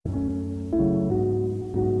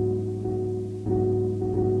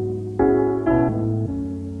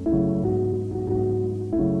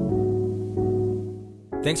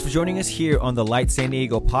Thanks for joining us here on the Light San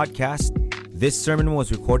Diego podcast. This sermon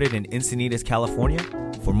was recorded in Encinitas, California.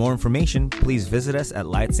 For more information, please visit us at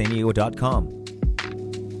lightsandiego.com.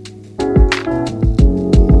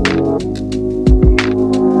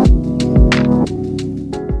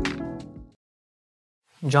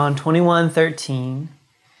 John 21:13,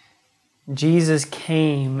 Jesus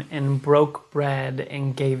came and broke bread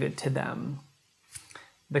and gave it to them.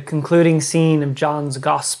 The concluding scene of John's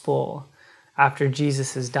gospel after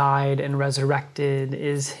Jesus has died and resurrected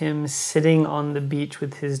is him sitting on the beach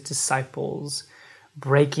with his disciples,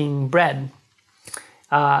 breaking bread.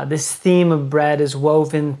 This theme of bread is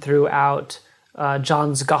woven throughout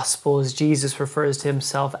John's gospel as Jesus refers to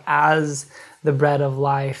himself as the bread of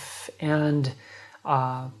life, and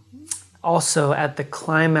also at the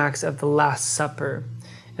climax of the Last Supper,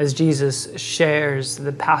 as Jesus shares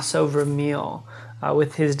the Passover meal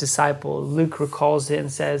with his disciples. Luke recalls it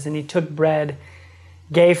and says, "And he took bread,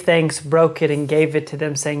 gave thanks, broke it, and gave it to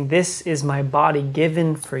them, saying, 'This is my body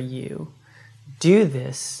given for you. Do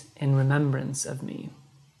this in remembrance of me.'"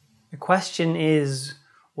 The question is,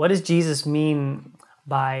 what does Jesus mean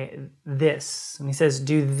by this? And he says,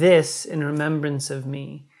 "Do this in remembrance of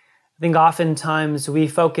me." I think oftentimes we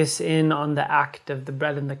focus in on the act of the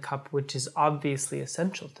bread and the cup, which is obviously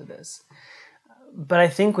essential to this. But I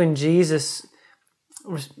think when Jesus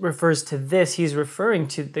refers to this, he's referring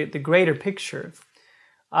to the greater picture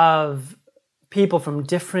of people from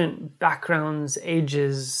different backgrounds,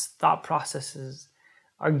 ages, thought processes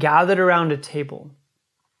are gathered around a table.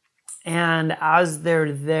 And as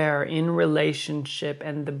they're there in relationship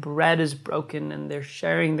and the bread is broken and they're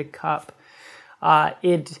sharing the cup,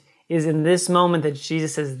 it is in this moment that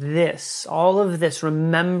Jesus says this, all of this,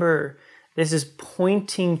 remember, this is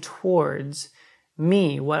pointing towards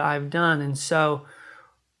me, what I've done. And so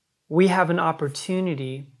we have an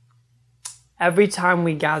opportunity every time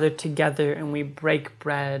we gather together and we break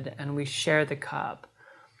bread and we share the cup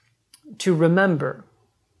to remember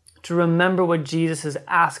what Jesus has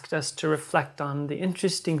asked us to reflect on. The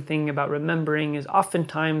interesting thing about remembering is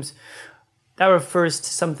oftentimes that refers to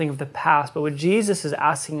something of the past, but what Jesus is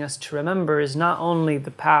asking us to remember is not only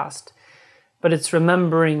the past, but it's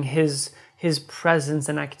remembering his presence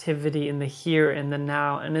and activity in the here and the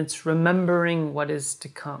now, and it's remembering what is to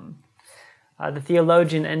come. The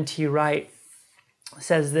theologian N.T. Wright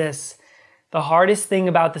says this: "The hardest thing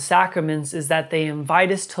about the sacraments is that they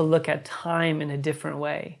invite us to look at time in a different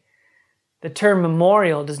way. The term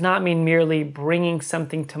memorial does not mean merely bringing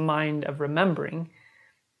something to mind of remembering.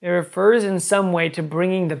 It refers in some way to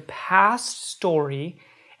bringing the past story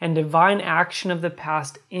and divine action of the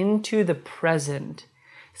past into the present,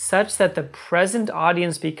 such that the present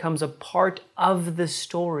audience becomes a part of the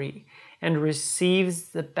story and receives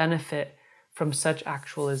the benefit from such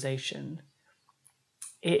actualization."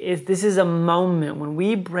 This is a moment when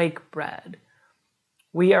we break bread,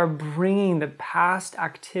 we are bringing the past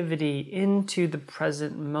activity into the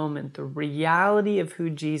present moment. The reality of who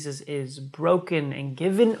Jesus is, broken and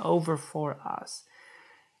given over for us,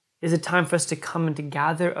 is a time for us to come and to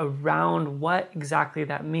gather around what exactly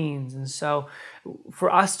that means. And so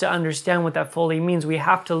for us to understand what that fully means, we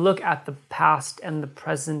have to look at the past and the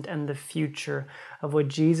present and the future of what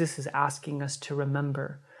Jesus is asking us to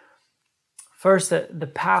remember. First,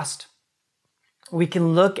 the past. We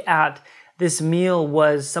can look at this meal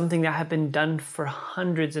was something that had been done for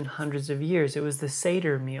hundreds and hundreds of years. It was the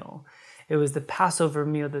Seder meal. It was the Passover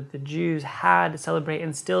meal that the Jews had to celebrate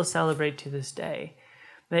and still celebrate to this day.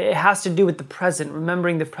 It has to do with the present,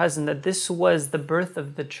 remembering the present, that this was the birth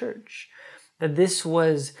of the church, that this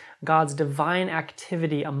was God's divine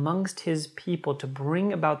activity amongst his people to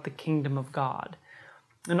bring about the kingdom of God.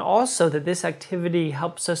 And also that this activity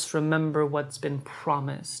helps us remember what's been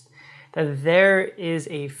promised, that there is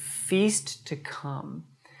a feast to come,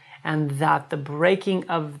 and that the breaking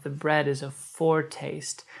of the bread is a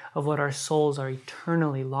foretaste of what our souls are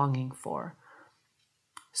eternally longing for.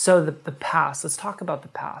 So the past, let's talk about the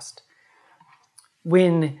past.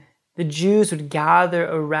 When the Jews would gather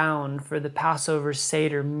around for the Passover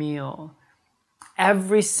Seder meal,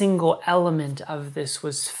 every single element of this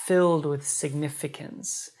was filled with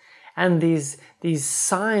significance. And these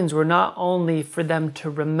signs were not only for them to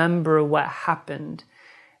remember what happened,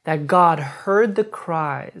 that God heard the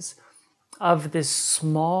cries of this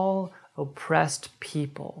small, oppressed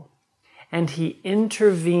people, and he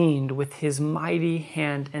intervened with his mighty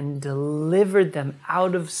hand and delivered them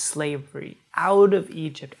out of slavery, out of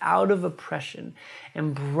Egypt, out of oppression,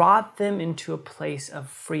 and brought them into a place of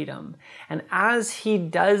freedom. And as he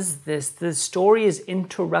does this, the story is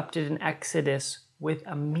interrupted in Exodus with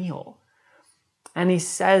a meal. And he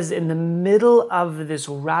says in the middle of this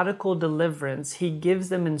radical deliverance, he gives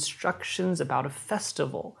them instructions about a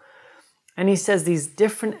festival. And he says these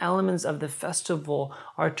different elements of the festival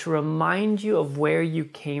are to remind you of where you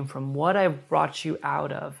came from, what I've brought you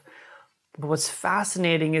out of. But what's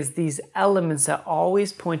fascinating is these elements that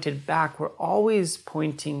always pointed back were always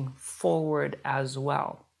pointing forward as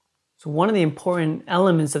well. So one of the important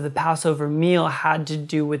elements of the Passover meal had to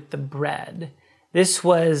do with the bread. This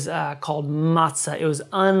was called matzah. It was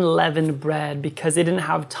unleavened bread because they didn't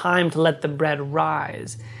have time to let the bread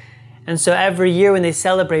rise. And so every year when they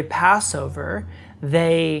celebrate Passover,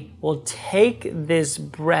 they will take this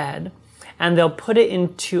bread and they'll put it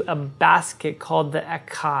into a basket called the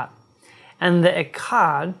echad. And the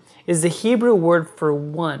echad is the Hebrew word for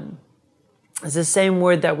one. It's the same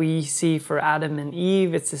word that we see for Adam and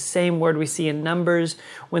Eve. It's the same word we see in Numbers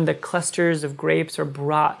when the clusters of grapes are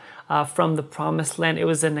brought from the promised land. It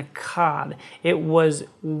was an echad. It was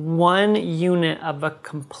one unit of a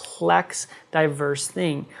complex, diverse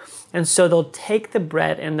thing. And so they'll take the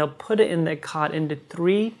bread and they'll put it in the echad into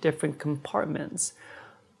 3 different compartments.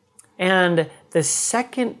 And the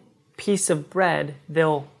second piece of bread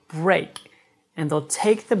they'll break. And they'll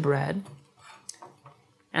take the bread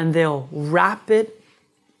and they'll wrap it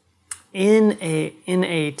in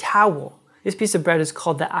a towel. This piece of bread is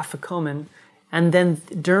called the afikomen. And then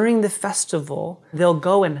during the festival, they'll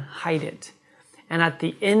go and hide it. And at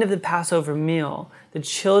the end of the Passover meal, the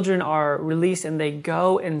children are released and they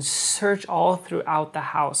go and search all throughout the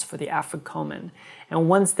house for the afikomen. And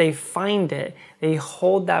once they find it, they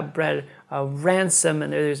hold that bread ransom,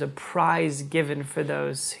 and there's a prize given for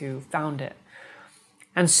those who found it.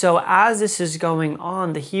 And so as this is going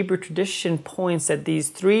on, the Hebrew tradition points that these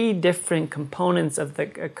 3 different components of the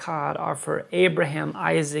echad are for Abraham,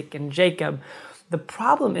 Isaac, and Jacob. The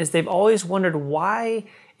problem is they've always wondered, why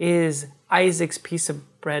is Isaac's piece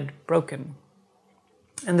of bread broken?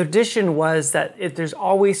 And the tradition was that there's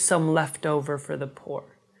always some left over for the poor,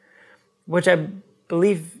 which I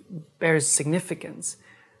believe bears significance.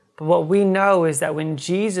 But what we know is that when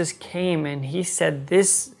Jesus came and he said,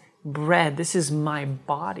 this bread, this is my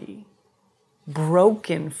body,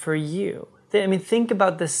 broken for you. I mean, think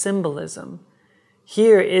about the symbolism.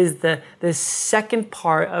 Here is the second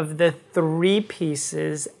part of the 3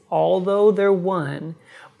 pieces, although they're one,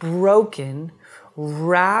 broken,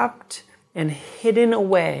 wrapped, and hidden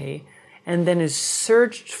away, and then is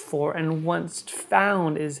searched for, and once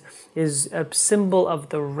found is a symbol of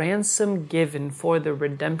the ransom given for the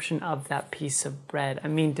redemption of that piece of bread. I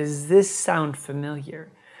mean, does this sound familiar?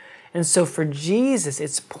 And so for Jesus,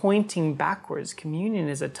 it's pointing backwards. Communion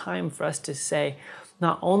is a time for us to say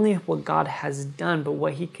not only what God has done, but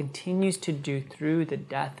what he continues to do through the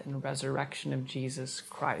death and resurrection of Jesus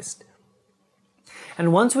Christ.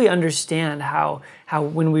 And once we understand how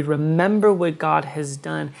when we remember what God has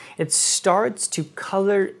done, it starts to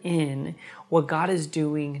color in what God is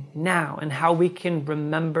doing now and how we can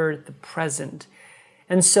remember the present.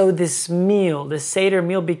 And so this meal, the Seder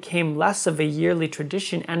meal, became less of a yearly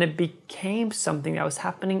tradition, and it became something that was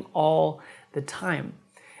happening all the time.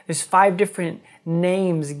 There's 5 different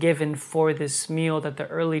names given for this meal that the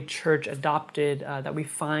early church adopted that we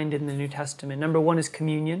find in the New Testament. Number 1 is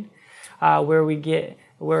communion,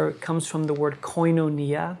 where it comes from the word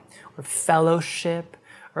koinonia, or fellowship,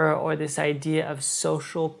 or this idea of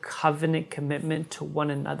social covenant commitment to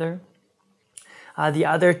one another. The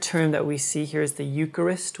other term that we see here is the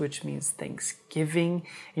Eucharist, which means thanksgiving.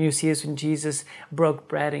 And you see this when Jesus broke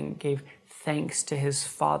bread and gave thanks to his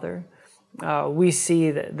Father. We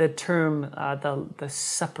see the term, the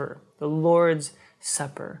supper, the Lord's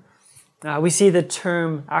Supper. We see the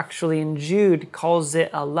term actually in Jude calls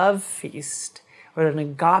it a love feast or an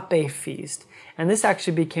agape feast. And this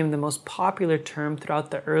actually became the most popular term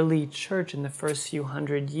throughout the early church in the first few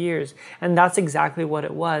hundred years. And that's exactly what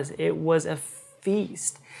it was. It was a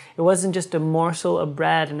feast. It wasn't just a morsel of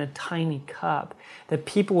bread in a tiny cup. The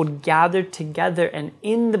people would gather together, and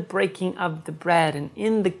in the breaking of the bread and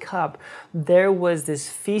in the cup, there was this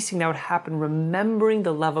feasting that would happen, remembering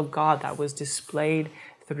the love of God that was displayed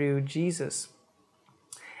through Jesus.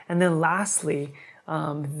 And then lastly,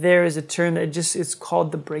 there is a term that is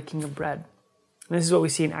called the breaking of bread. And this is what we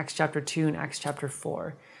see in Acts chapter 2 and Acts chapter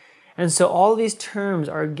 4. And so all these terms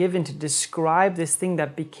are given to describe this thing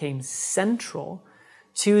that became central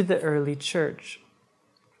to the early church.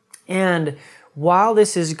 And while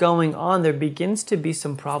this is going on, there begins to be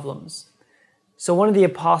some problems. So one of the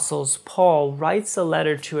apostles, Paul, writes a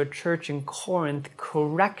letter to a church in Corinth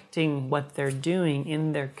correcting what they're doing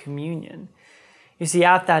in their communion. You see,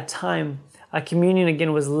 at that time, communion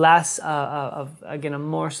again was less of a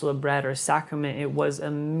morsel of bread or sacrament. It was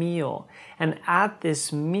a meal. And at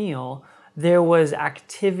this meal, there was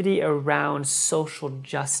activity around social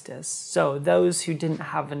justice. So those who didn't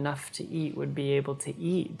have enough to eat would be able to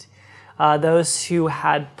eat. Those who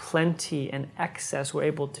had plenty and excess were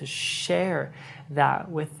able to share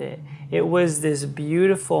that with it. It was this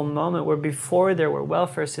beautiful moment where before there were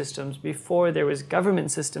welfare systems, before there was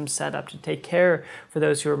government systems set up to take care for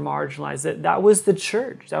those who were marginalized, that was the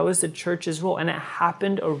church. That was the church's role, and it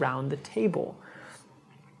happened around the table.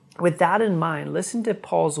 With that in mind, listen to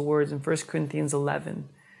Paul's words in 1 Corinthians 11.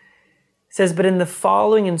 It says, "But in the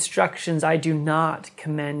following instructions I do not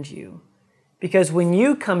commend you, because when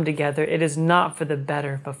you come together, it is not for the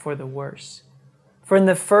better, but for the worse. For in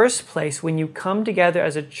the first place, when you come together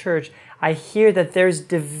as a church, I hear that there's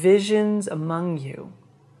divisions among you.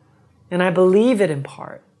 And I believe it in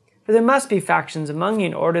part. For there must be factions among you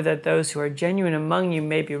in order that those who are genuine among you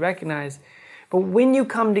may be recognized. But when you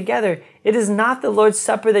come together, it is not the Lord's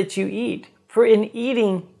Supper that you eat. For in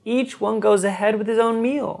eating, each one goes ahead with his own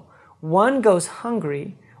meal. One goes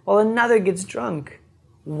hungry, while another gets drunk.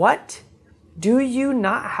 What? Do you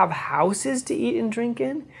not have houses to eat and drink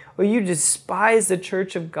in? Or you despise the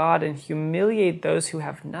church of God and humiliate those who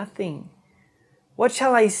have nothing? What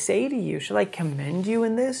shall I say to you? Shall I commend you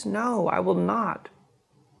in this? No, I will not.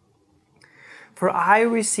 For I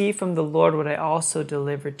received from the Lord what I also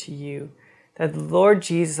delivered to you, that the Lord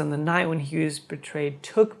Jesus, on the night when he was betrayed,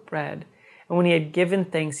 took bread, and when he had given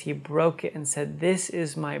thanks, he broke it and said, 'This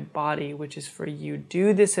is my body, which is for you.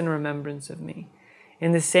 Do this in remembrance of me.'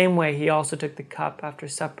 In the same way, he also took the cup after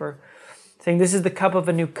supper, saying, 'This is the cup of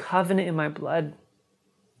a new covenant in my blood.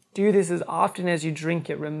 Do this as often as you drink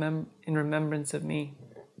it in remembrance of me.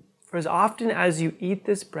 For as often as you eat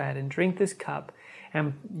this bread and drink this cup,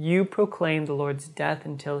 and you proclaim the Lord's death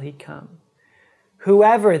until he come.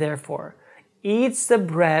 Whoever, therefore, eats the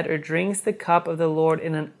bread or drinks the cup of the Lord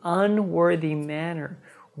in an unworthy manner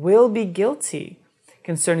will be guilty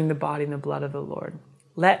concerning the body and the blood of the Lord.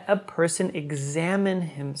 Let a person examine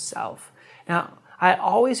himself.'" Now, I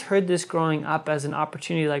always heard this growing up as an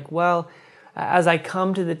opportunity, like, well, as I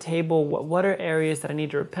come to the table, what are areas that I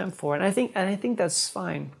need to repent for? And I think that's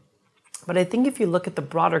fine. But I think if you look at the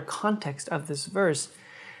broader context of this verse,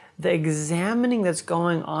 the examining that's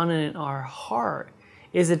going on in our heart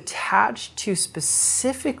is attached to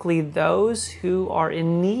specifically those who are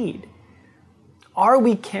in need. Are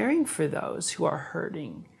we caring for those who are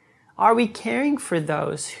hurting? Are we caring for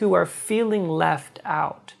those who are feeling left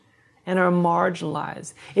out and are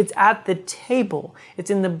marginalized? It's at the table, it's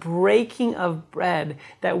in the breaking of bread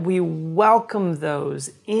that we welcome those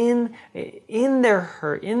in their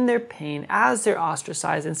hurt, in their pain, as they're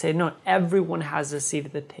ostracized, and say, no, everyone has a seat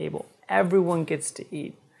at the table. Everyone gets to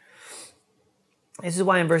eat. This is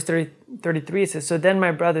why in verse 33 it says, "So then,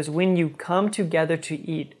 my brothers, when you come together to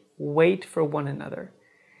eat, wait for one another.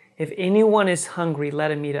 If anyone is hungry,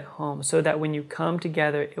 let him eat at home, so that when you come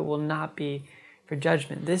together, it will not be for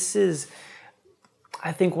judgment." This is,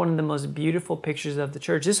 I think, one of the most beautiful pictures of the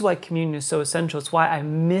church. This is why communion is so essential. It's why I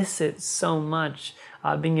miss it so much,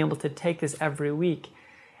 being able to take this every week.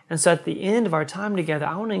 And so at the end of our time together,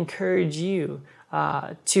 I want to encourage you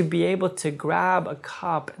to be able to grab a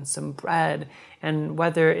cup and some bread, and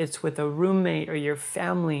whether it's with a roommate or your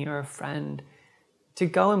family or a friend, to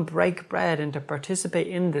go and break bread and to participate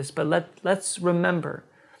in this. But let's remember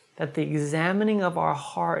that the examining of our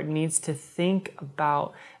heart needs to think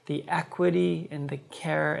about the equity and the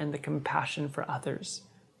care and the compassion for others.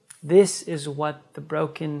 This is what the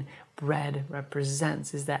broken bread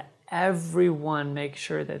represents, is that everyone makes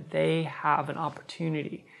sure that they have an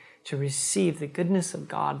opportunity to receive the goodness of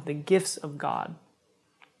God, the gifts of God.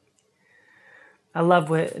 I love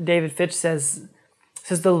what David Fitch says.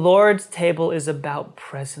 The Lord's table is about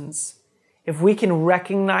presence. If we can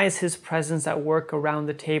recognize his presence at work around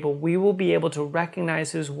the table, we will be able to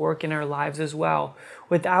recognize his work in our lives as well.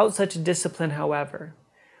 Without such discipline, however,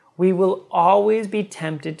 we will always be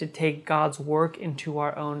tempted to take God's work into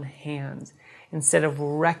our own hands instead of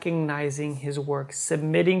recognizing his work,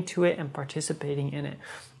 submitting to it, and participating in it.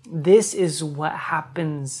 This is what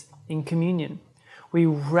happens in communion. We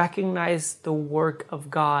recognize the work of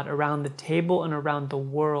God around the table and around the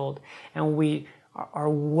world, and we are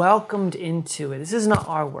welcomed into it. This is not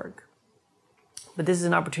our work, but this is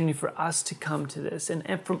an opportunity for us to come to this.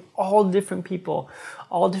 And from all different people,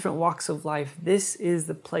 all different walks of life, this is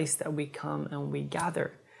the place that we come and we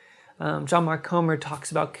gather. John Mark Comer talks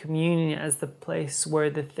about communion as the place where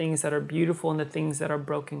the things that are beautiful and the things that are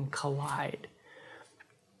broken collide.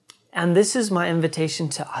 And this is my invitation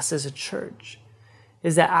to us as a church,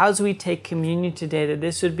 is that as we take communion today, that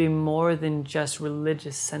this would be more than just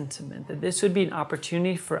religious sentiment, that this would be an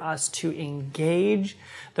opportunity for us to engage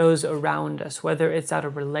those around us, whether it's at a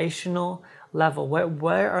relational level.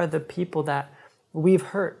 Where are the people that we've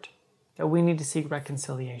hurt, that we need to seek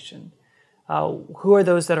reconciliation? Who are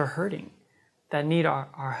those that are hurting, that need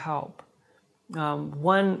our help?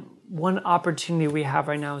 One opportunity we have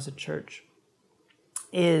right now as a church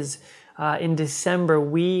is in December,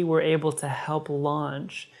 we were able to help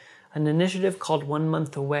launch an initiative called 1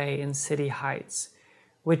 Month Away in City Heights,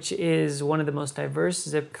 which is one of the most diverse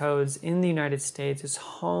zip codes in the United States. It's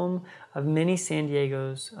home of many San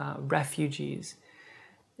Diego's refugees.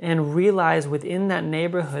 And realized within that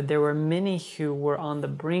neighborhood, there were many who were on the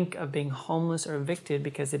brink of being homeless or evicted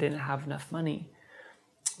because they didn't have enough money.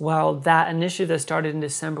 Well, that initiative that started in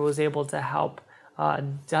December was able to help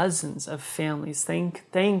dozens of families,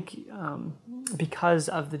 because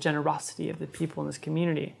of the generosity of the people in this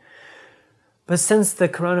community. But since the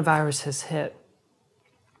coronavirus has hit,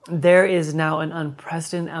 there is now an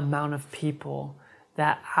unprecedented amount of people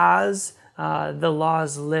that as the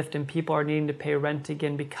laws lift and people are needing to pay rent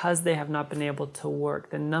again because they have not been able to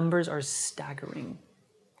work, the numbers are staggering.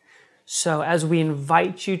 So as we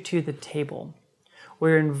invite you to the table,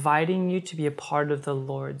 we're inviting you to be a part of the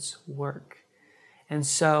Lord's work. And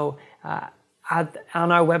so on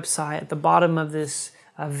our website, at the bottom of this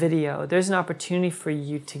video, there's an opportunity for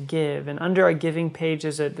you to give. And under our giving page,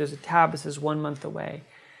 there's a tab that says 1 month away.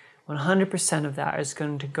 100% of that is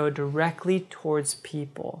going to go directly towards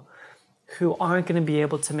people who aren't going to be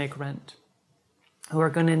able to make rent, who are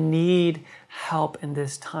going to need help in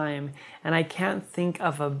this time. And I can't think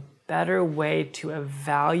of a better way to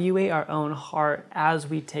evaluate our own heart as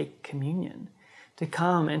we take communion, to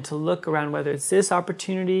come and to look around, whether it's this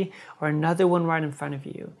opportunity or another one right in front of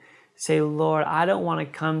you. Say, Lord, I don't want to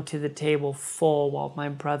come to the table full while my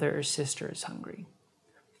brother or sister is hungry.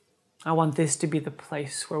 I want this to be the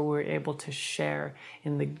place where we're able to share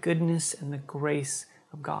in the goodness and the grace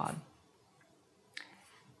of God.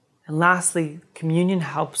 And lastly, communion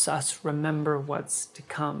helps us remember what's to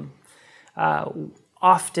come.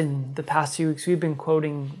 Often, the past few weeks, we've been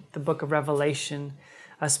quoting the book of Revelation,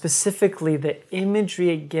 specifically the imagery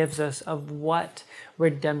it gives us of what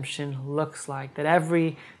redemption looks like, that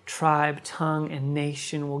every tribe, tongue, and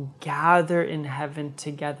nation will gather in heaven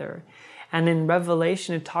together. And in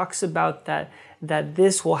Revelation, it talks about that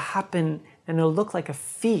this will happen and it'll look like a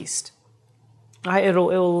feast. Right?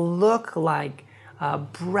 It'll look like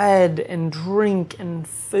bread and drink and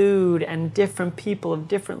food and different people of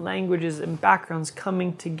different languages and backgrounds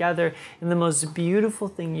coming together in the most beautiful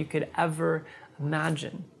thing you could ever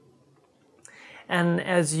imagine. And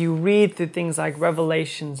as you read through things like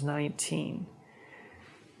Revelations 19,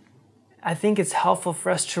 I think it's helpful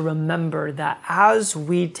for us to remember that as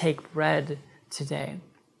we take bread today,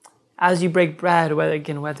 as you break bread,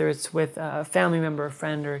 whether it's with a family member, a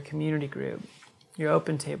friend, or a community group, your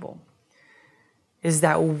open table, is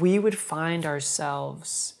that we would find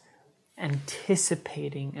ourselves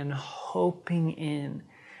anticipating and hoping in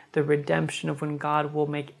the redemption of when God will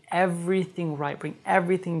make everything right, bring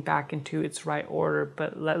everything back into its right order.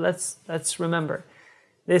 But let's remember,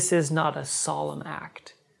 this is not a solemn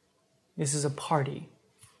act. This is a party.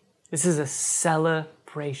 This is a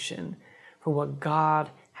celebration for what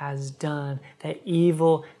God has done, that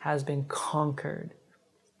evil has been conquered.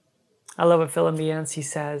 I love what Philip Yancey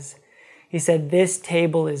says. He said, this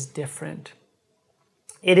table is different.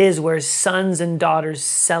 It is where sons and daughters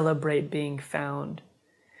celebrate being found.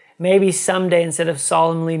 Maybe someday, instead of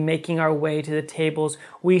solemnly making our way to the tables,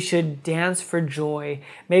 we should dance for joy.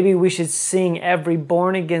 Maybe we should sing every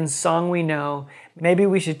born-again song we know. Maybe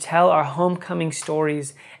we should tell our homecoming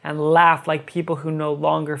stories and laugh like people who no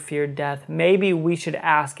longer fear death. Maybe we should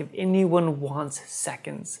ask if anyone wants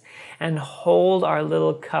seconds and hold our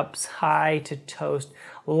little cups high to toast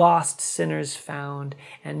lost sinners found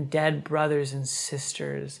and dead brothers and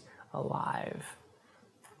sisters alive.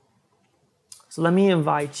 So let me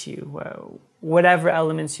invite you, whatever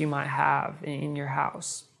elements you might have in your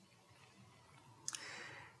house,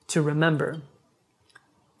 to remember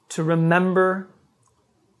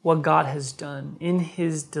what God has done in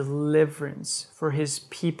His deliverance for His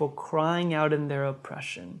people crying out in their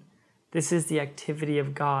oppression. This is the activity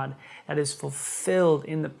of God that is fulfilled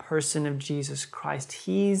in the person of Jesus Christ.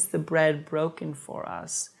 He's the bread broken for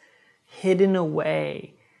us, hidden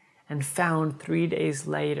away, and found 3 days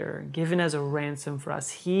later, given as a ransom for us.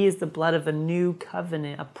 He is the blood of a new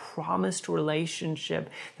covenant, a promised relationship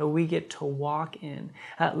that we get to walk in.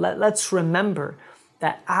 Let's remember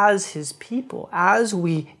that as his people, as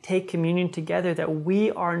we take communion together, that we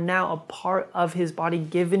are now a part of his body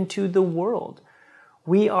given to the world.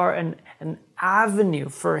 We are an avenue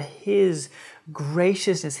for his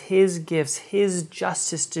graciousness, his gifts, his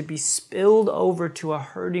justice to be spilled over to a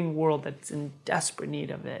hurting world that's in desperate need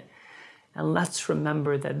of it. And let's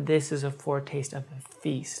remember that this is a foretaste of a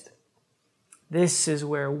feast. This is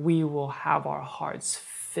where we will have our hearts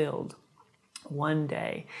filled one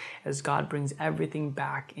day as God brings everything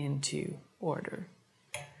back into order.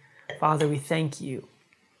 Father, we thank you.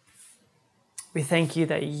 We thank you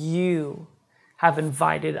that you have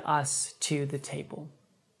invited us to the table.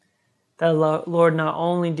 That, Lord, not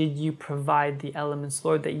only did you provide the elements,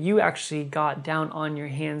 Lord, that you actually got down on your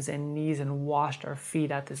hands and knees and washed our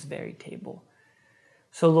feet at this very table.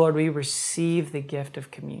 So, Lord, we receive the gift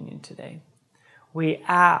of communion today. We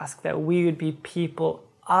ask that we would be people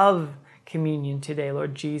of communion today,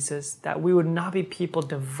 Lord Jesus, that we would not be people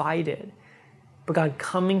divided, but God,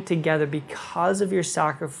 coming together because of your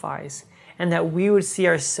sacrifice, and that we would see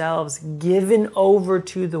ourselves given over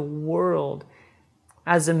to the world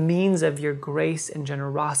as a means of your grace and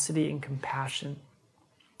generosity and compassion.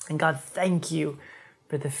 And God, thank you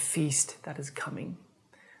for the feast that is coming.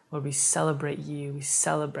 Lord, we celebrate you. We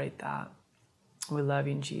celebrate that. We love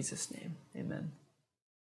you in Jesus' name. Amen.